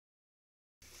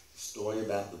story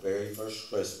about the very first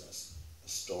Christmas, a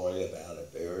story about a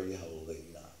very holy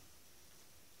night.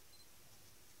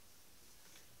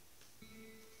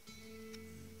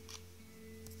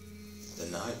 The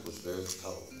night was very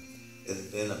cold. It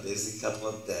had been a busy couple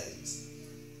of days.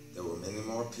 There were many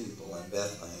more people in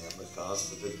Bethlehem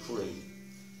because of the decree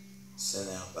sent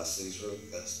out by Caesar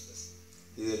Augustus.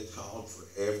 He had called for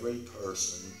every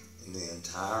person in the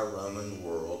entire Roman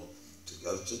world to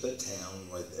go to the town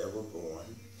where they were born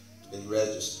to be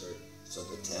registered. So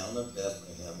the town of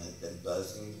Bethlehem had been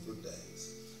buzzing for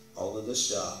days. All of the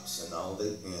shops and all the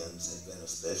inns had been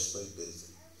especially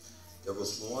busy. There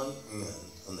was one inn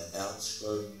on the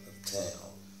outskirts of town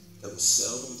that was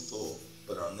seldom full,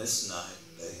 but on this night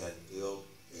they had filled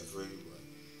every room.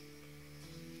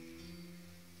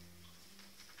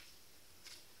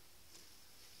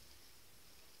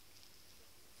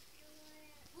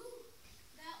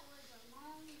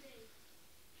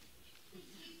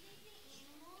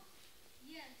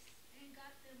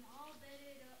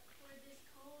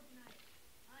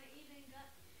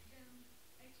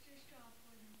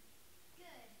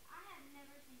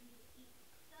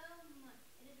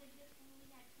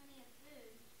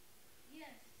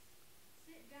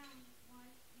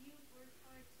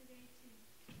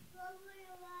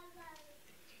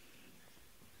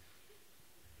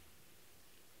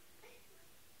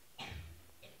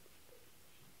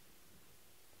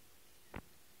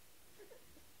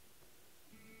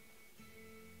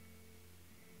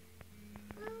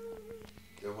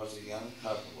 There was a young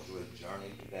couple who had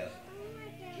journeyed to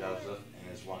Bethlehem, Joseph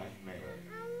and his wife Mary,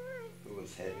 who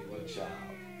was heavy with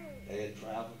child. They had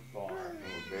traveled far and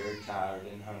were very tired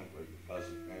and hungry because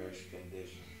of Mary's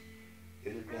condition.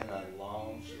 It had been a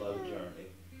long, slow journey.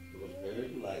 It was very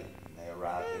late when they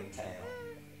arrived in town,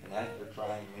 and after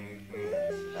trying many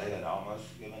inns, they had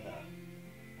almost given up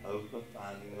hope of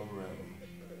finding a room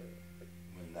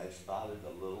when they spotted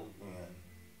a little inn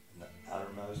in the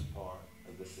outermost part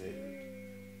of the city.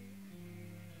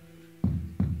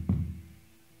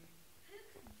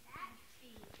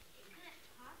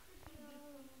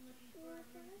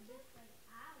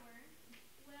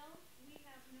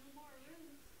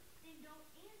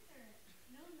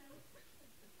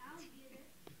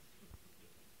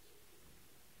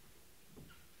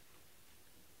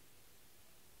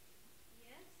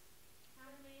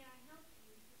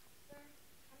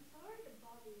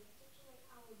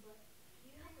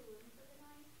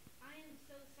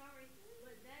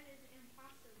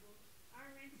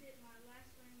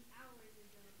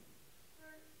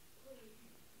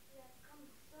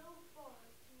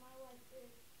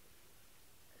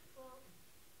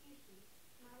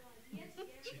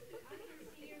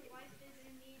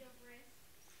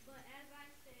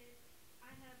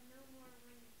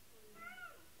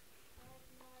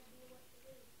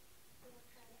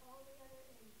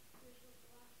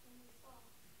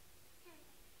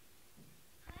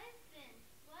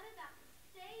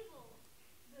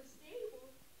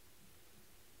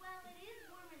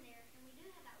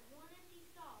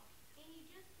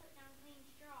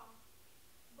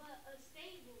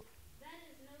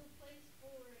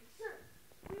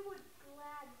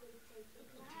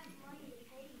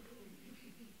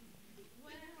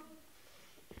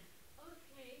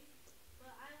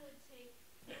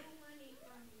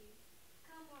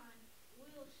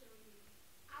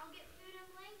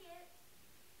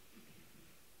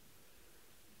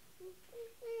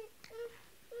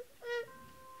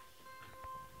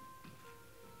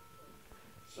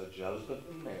 So Joseph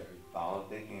and Mary followed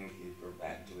the innkeeper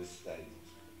back to his stables.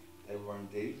 They were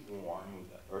indeed warm with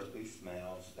the earthy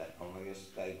smells that only a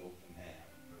stable can have.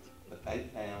 But they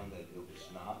found that it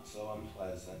was not so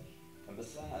unpleasant, and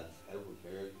besides, they were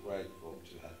very grateful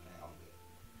to have found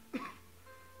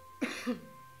it.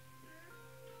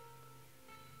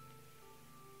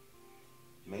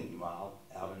 Meanwhile,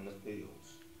 out in the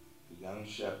fields, the young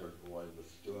shepherd boy was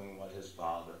doing what his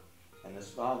father and his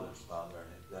father's father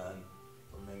had done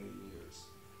for many years,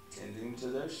 tending to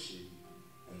their sheep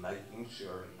and making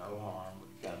sure no harm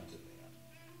would come to them.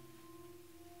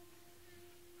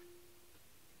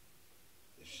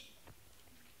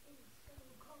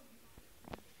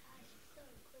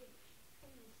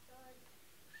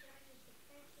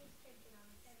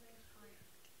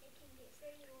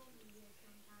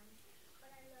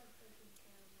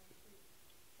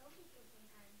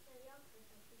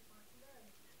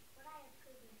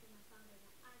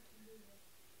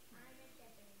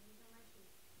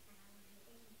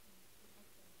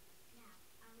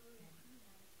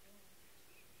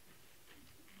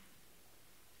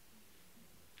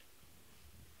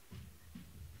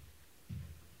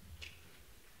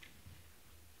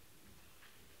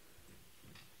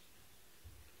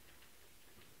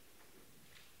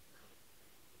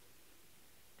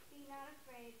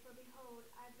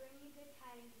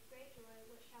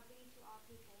 to all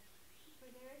people. For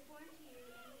there is born to you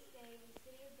in this day in the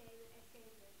city of David a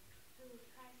Savior, who is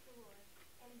Christ the Lord.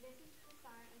 And this is the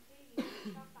sign unto you: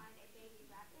 you shall find a baby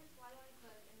wrapped in swaddling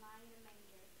clothes and lying in a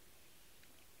manger.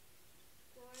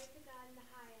 Glory to God in the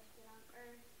highest, and on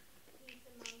earth peace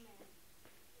among men.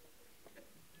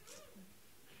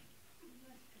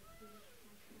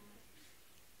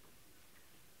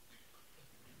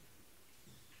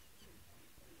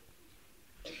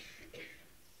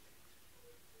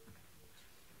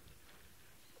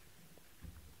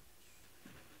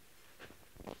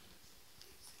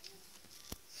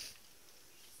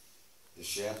 The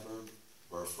shepherds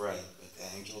were afraid, but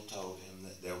the angel told him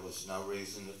that there was no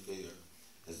reason to fear.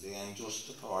 As the angels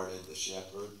departed, the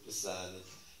shepherd decided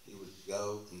he would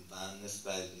go and find this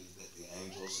baby that the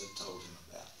angels had told him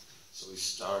about. So he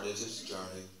started his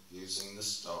journey using the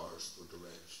stars for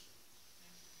direction.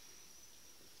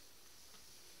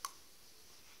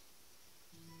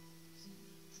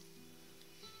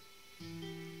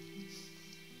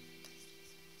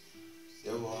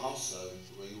 There were also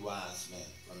 3 wise men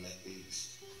from the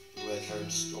east who had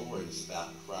heard stories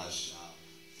about the Christ child.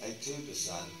 They too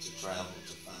decided to travel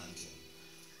to find him.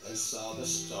 They saw the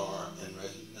star and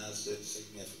recognized its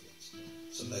significance.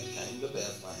 So they came to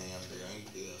Bethlehem bearing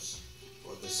gifts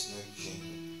for this new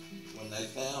king. When they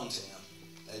found him,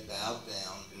 they bowed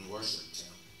down and worshipped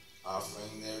him,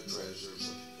 offering their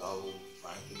treasures of gold,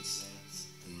 frankincense,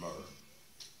 and myrrh.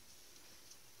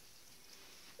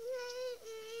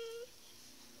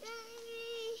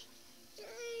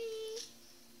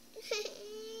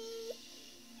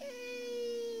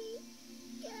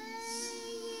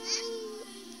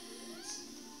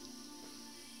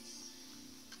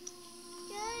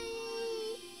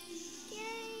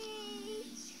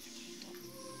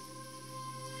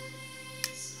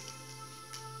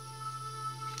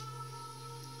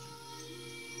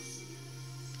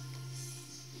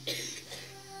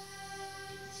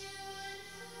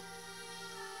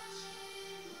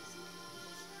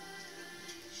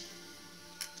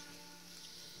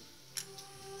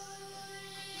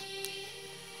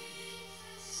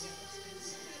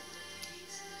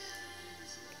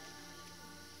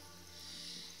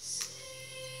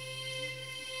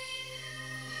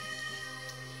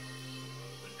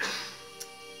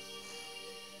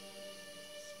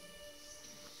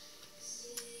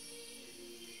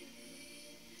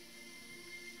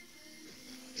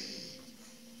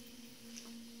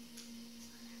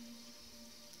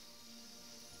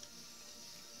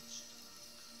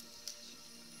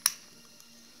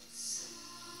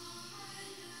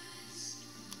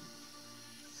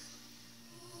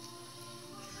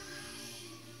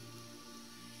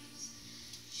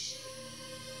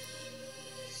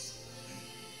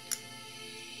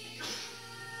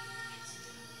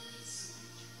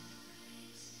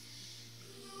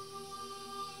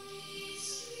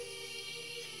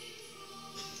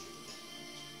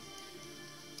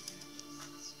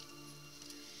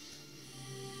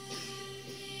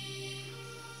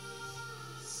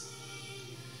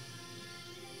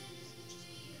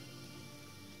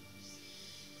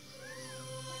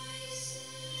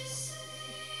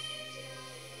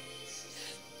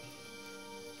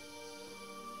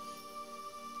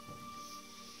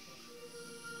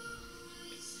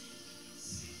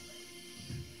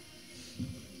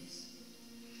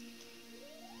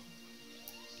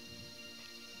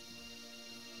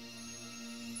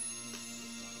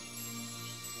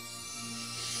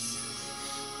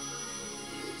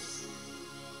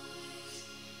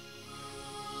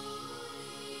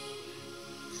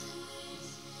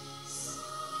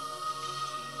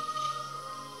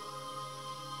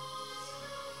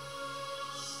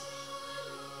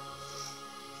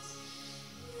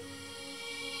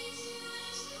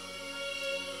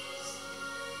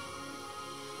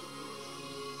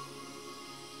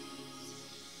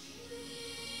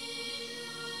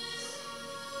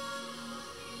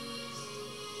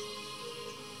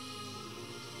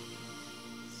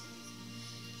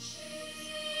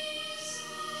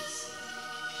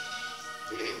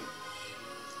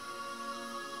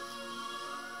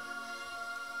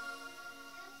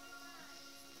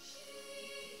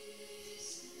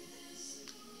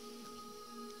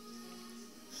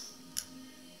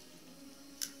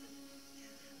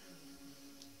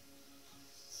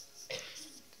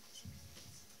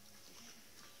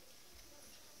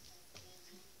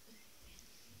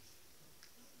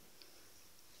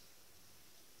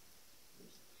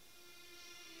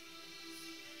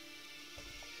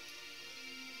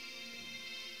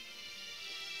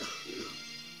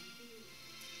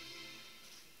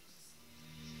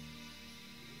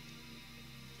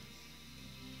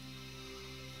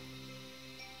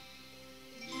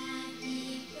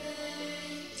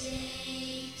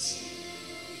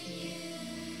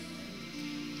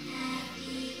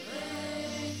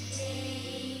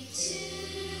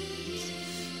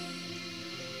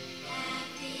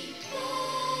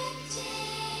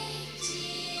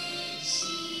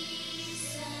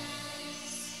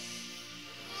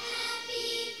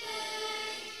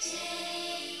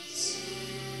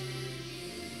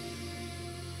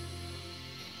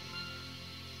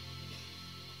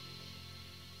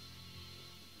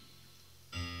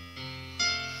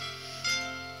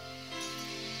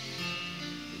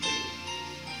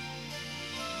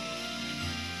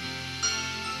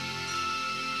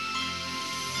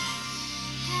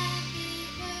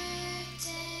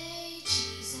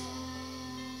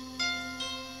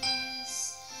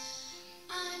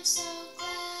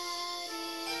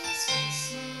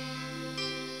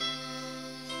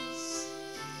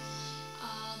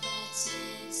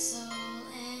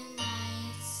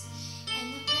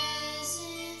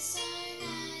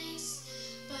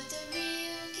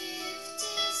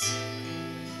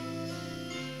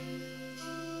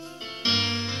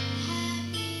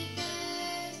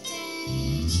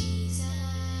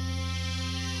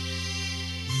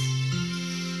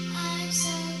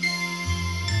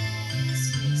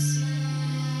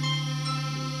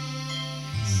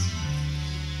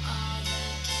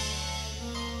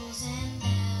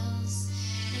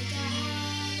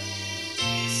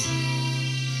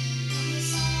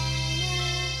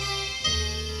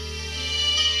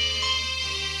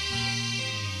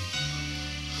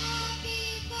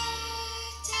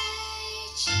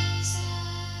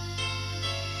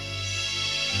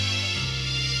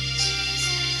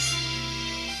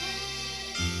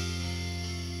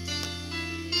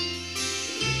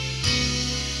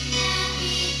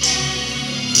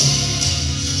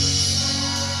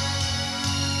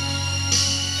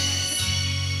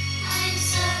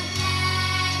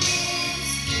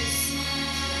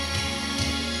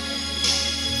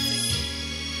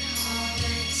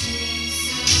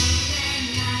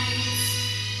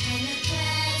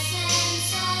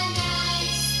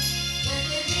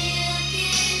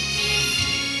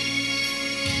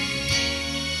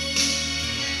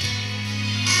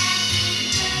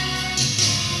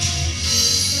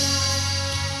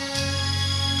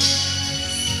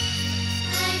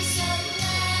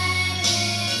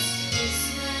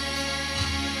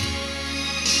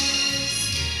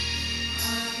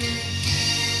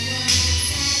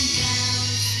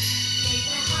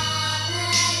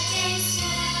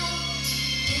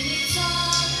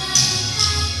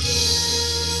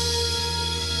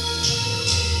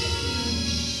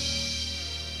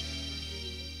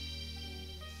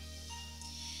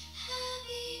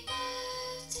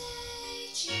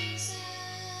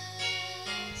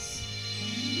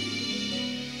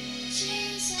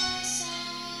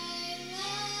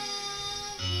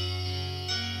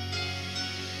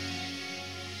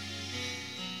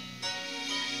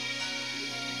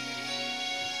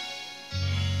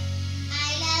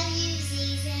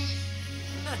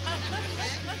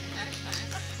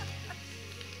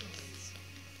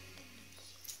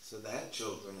 So that,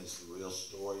 children, is the real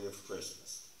story of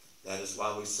Christmas. That is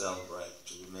why we celebrate,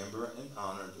 to remember and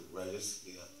honor the greatest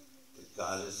gift that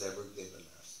God has ever given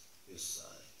us, His Son.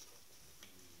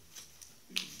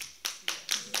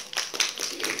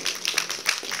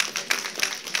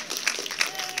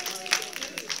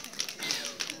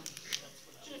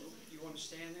 You want to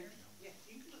stand there? Yeah,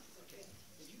 you can. Okay.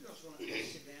 If you girls want to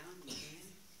sit down, you can.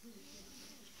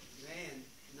 Man,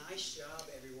 nice job,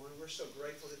 everyone. We're so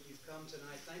grateful that you've come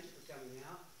tonight. Thank you for coming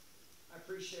out. I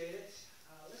appreciate it.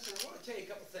 Listen, I want to tell you a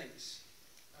couple things.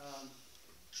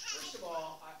 First of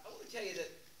all, I want to tell you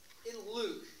that in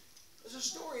Luke, there's a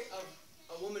story of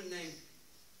a woman named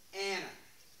Anna.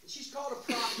 And she's called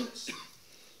a prophetess.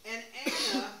 And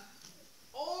Anna,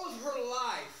 all of her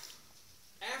life,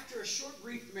 after a short,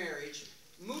 brief marriage,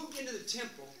 moved into the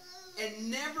temple and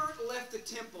never left the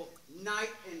temple night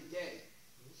and day.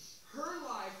 Her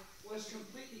life was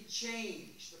completely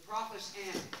changed, the prophetess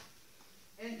Anna.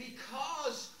 And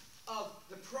because of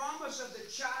the promise of the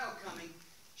child coming,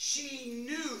 she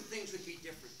knew things would be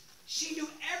different. She knew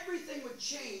everything would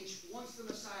change once the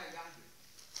Messiah got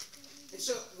here. And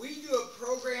so we do a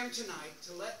program tonight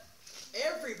to let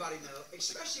everybody know,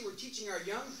 especially we're teaching our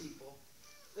young people,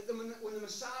 that when the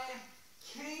Messiah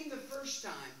came the first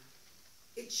time,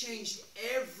 it changed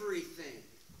everything.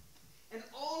 And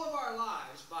all of our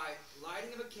lives, by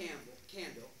lighting of a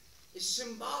candle, is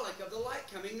symbolic of the light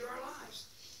coming into our lives.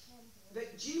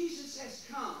 That Jesus has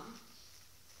come,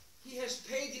 He has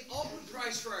paid the ultimate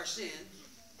price for our sin,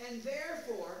 and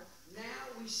therefore,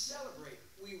 now we celebrate,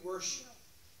 we worship.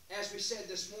 As we said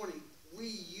this morning, we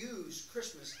use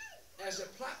Christmas as a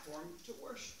platform to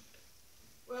worship.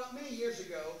 Well, many years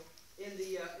ago, in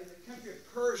the country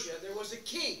of Persia, there was a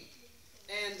king.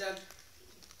 And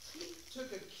he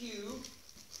took a cue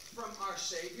from our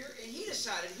Savior, and he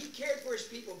decided he cared for his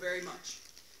people very much.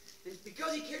 And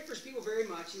because he cared for his people very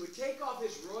much, he would take off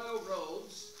his royal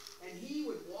robes, and he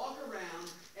would walk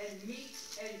around and meet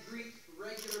and greet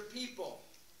regular people.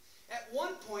 At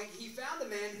one point, he found a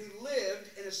man who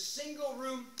lived in a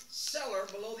single-room cellar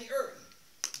below the earth.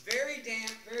 Very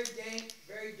damp, very dank,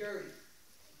 very dirty.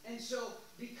 And so,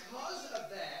 because of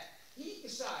that, he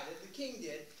decided, the king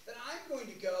did, that I'm going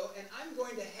to go and I'm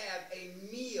going to have a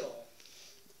meal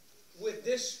with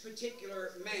this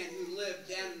particular man who lived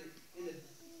down in the,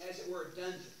 as it were, a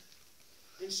dungeon.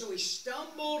 And so he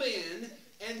stumbled in,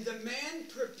 and the man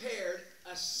prepared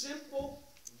a simple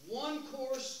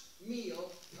one-course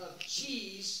meal of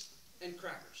cheese and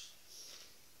crackers.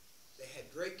 They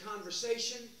had great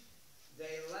conversation.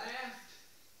 They laughed.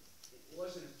 It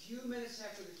wasn't a few minutes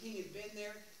after the king had been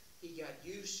there, he got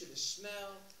used to the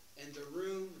smell and the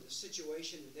room and the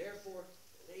situation. And therefore,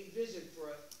 they visited for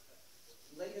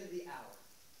late in the hour.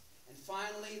 And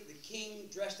finally, the king,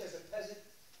 dressed as a peasant,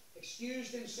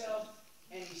 excused himself,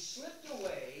 and he slipped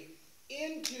away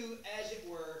into, as it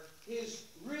were, his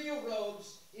real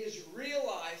robes, his real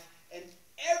life, and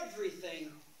everything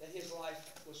that his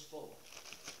life was full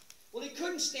of. Well, he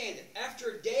couldn't stand it.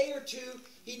 After a day or two,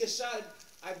 he decided,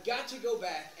 I've got to go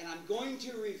back, and I'm going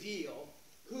to reveal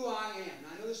who I am. Now,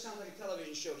 I know this sounds like a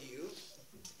television show to you.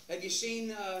 Have you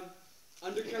seen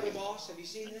Undercover Boss? Have you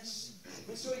seen this?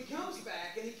 And so he comes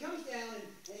back, and he comes down,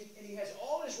 and he has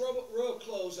all his royal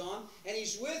clothes on, and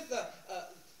he's with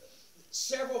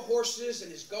several horses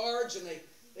and his guards, and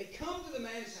they come to the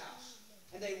man's house,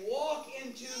 and they walk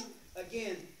into,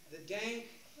 again, the dank,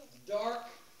 dark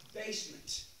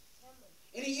basement.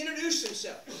 And he introduced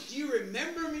himself. Do you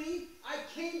remember me? I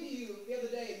came to you the other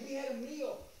day, and we had a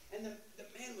meal. And the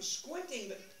man was squinting,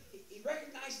 but he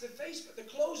recognized the face, but the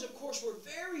clothes, of course, were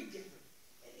very different.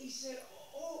 And he said,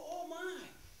 oh my,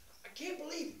 I can't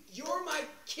believe you're my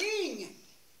king.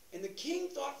 And the king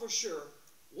thought for sure,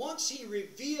 once he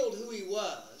revealed who he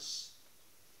was,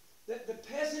 that the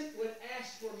peasant would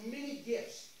ask for many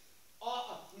gifts.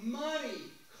 Money,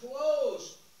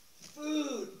 clothes,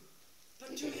 food.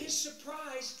 But to his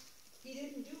surprise, he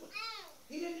didn't do it.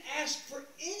 He didn't ask for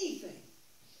anything.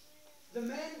 The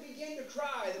man began to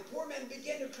cry. The poor man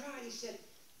began to cry. And he said,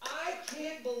 I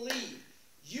can't believe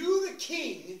you, the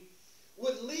king,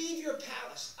 would leave your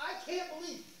palace. I can't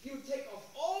believe you would take off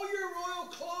all your royal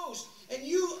clothes and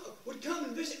you would come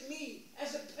and visit me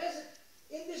as a peasant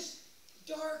in this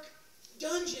dark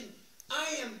dungeon.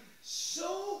 I am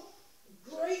so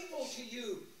grateful to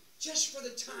you just for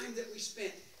the time that we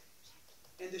spent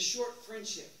and the short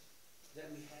friendship that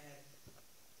we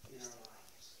had in our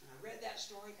lives. And I read that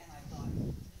story and I thought,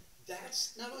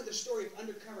 that's not only the story of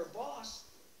Undercover Boss,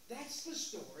 that's the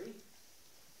story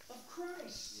of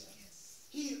Christ. Yes.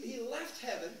 He left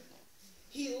heaven.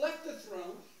 He left the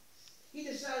throne. He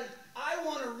decided, I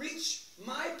want to reach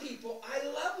my people. I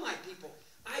love my people.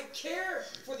 I care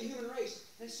for the human race.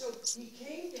 And so he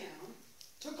came down,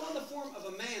 took on the form of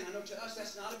a man. I know to us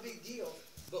that's not a big deal.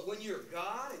 But when you're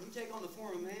God and you take on the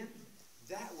form of man,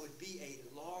 that would be a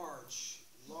large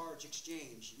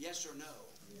exchange. Yes or no?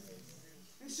 Yes.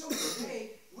 And so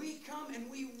today, we come and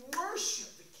we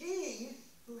worship the King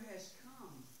who has come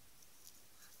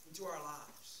into our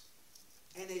lives.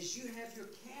 And as you have your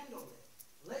candle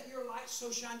lit, let your light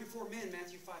so shine before men,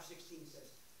 Matthew 5:16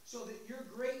 says, so that your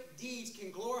great deeds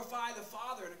can glorify the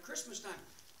Father. And at Christmas time,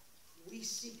 we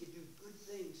seek to do good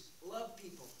things, love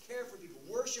people, care for people,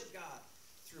 worship God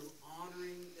through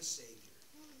honoring the Savior.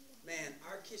 Man,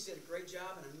 our kids did a great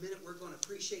job. In a minute, we're going to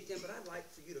appreciate them. But I'd like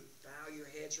for you to bow your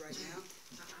heads right now.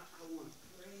 I want to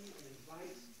pray and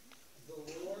invite the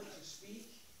Lord to speak.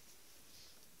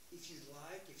 If you'd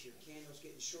like, if your candle's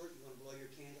getting short, you want to blow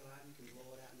your candle out, you can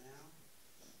blow it out now.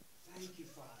 Thank you,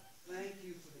 Father. Thank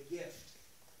you for the gift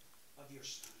of your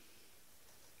Son.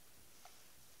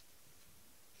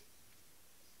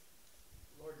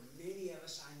 Lord, many of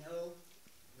us, I know,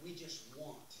 we just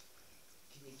want.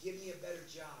 Can you give me a better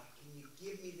job? Can you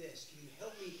give me this? Can you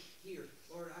help me here?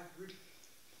 Lord, I agree.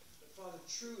 But Father,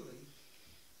 truly,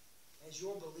 as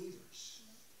your believers,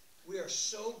 we are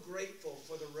so grateful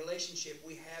for the relationship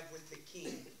we have with the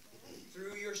King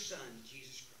through your Son,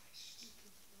 Jesus Christ.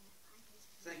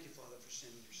 Thank you, Father, for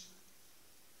sending your Son.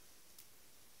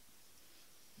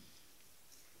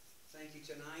 Thank you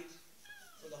tonight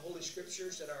for the Holy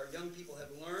Scriptures that our young people have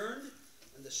learned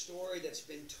and the story that's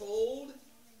been told.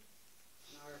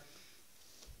 And our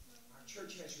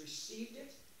church has received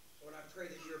it. Lord, I pray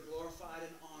that you're glorified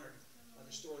and honored by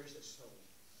the stories that's told.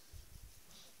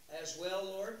 As well,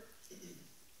 Lord,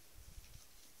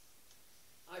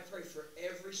 I pray for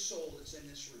every soul that's in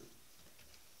this room.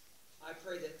 I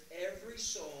pray that every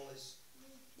soul is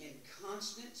in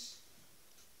constant,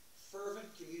 fervent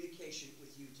communication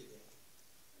with you today.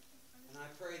 And I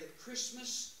pray that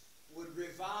Christmas would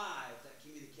revive that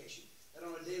communication. That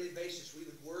on a daily basis we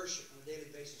would worship. On a daily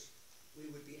basis we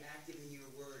would be active in your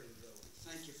word and growing.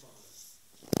 Thank you,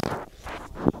 Father,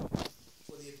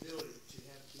 for the ability to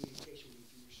have communication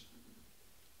with you through your Son.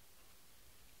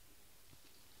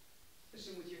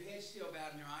 Listen, with your head still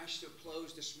bowed and your eyes still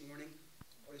closed this morning,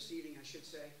 or this evening I should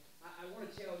say, I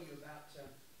want to tell you about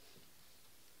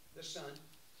the Son.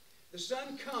 The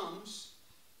Son comes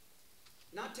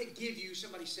not to give you,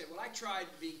 somebody said, well, I tried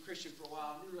being Christian for a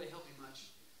while. It didn't really help me much.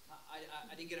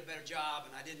 I didn't get a better job,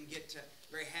 and I didn't get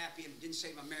very happy, and didn't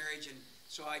save my marriage, and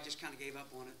so I just kind of gave up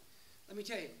on it. Let me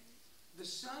tell you, the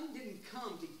Son didn't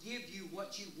come to give you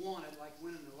what you wanted, like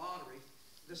winning the lottery.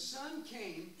 The Son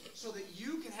came so that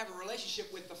you can have a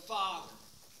relationship with the Father.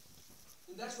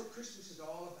 And that's what Christmas is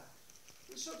all about.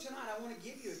 And so tonight I want to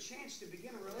give you a chance to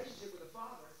begin a relationship with the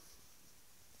Father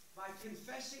by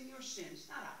confessing your sins,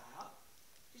 not out loud,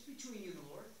 just between you and the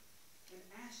Lord, and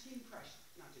asking Christ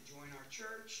not to join our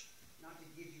church, not to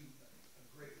give you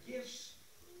great gifts,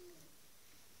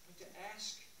 but to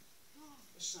ask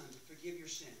the Son to forgive your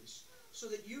sins so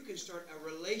that you can start a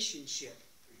relationship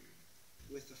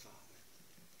with the Father.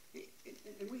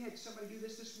 And we had somebody do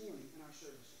this morning in our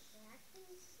services.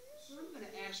 So I'm going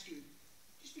to ask you,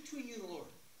 just between you and the Lord,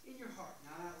 in your heart,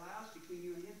 not out loud, it's between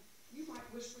you and Him, you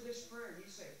might whisper this prayer and you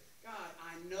say, God,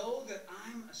 I know that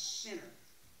I'm a sinner.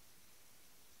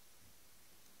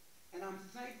 And I'm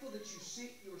thankful that you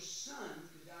sent your Son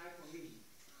to die for me.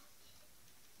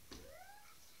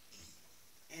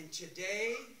 And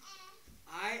today,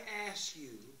 I ask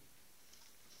you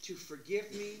to forgive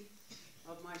me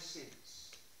of my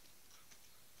sins.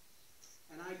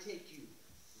 And I take you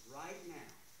right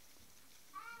now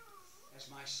as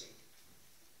my Savior.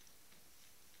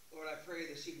 Lord, I pray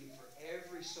this evening for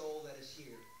every soul that is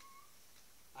here.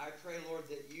 I pray, Lord,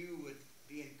 that you would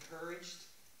be encouraged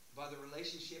by the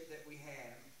relationship that we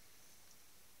have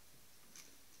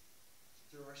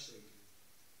through our Savior.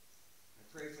 I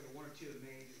pray for the one or two that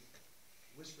may have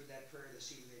whispered that prayer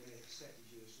this evening. They may have accepted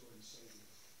you as Lord and Savior.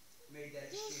 Made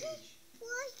that exchange.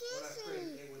 Lord, I pray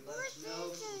that they would let us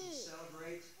know so we can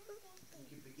celebrate and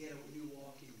can begin a new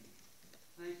walk in you.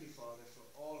 Thank you, Father, for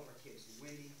all of our kids.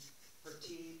 Wendy, her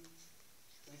team.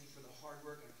 Thank you for the hard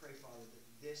work. I pray, Father, that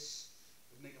this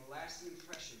would make a lasting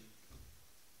impression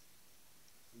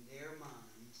in their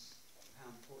minds of how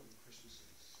important Christmas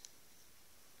is.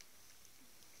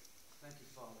 Thank you,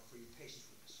 Father, for your patience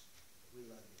with us. We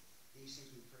love you. These things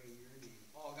we pray in your name.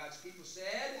 All God's people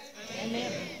said,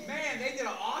 Amen. Man, they did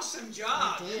an awesome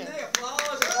job. Didn't they?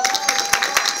 Applause.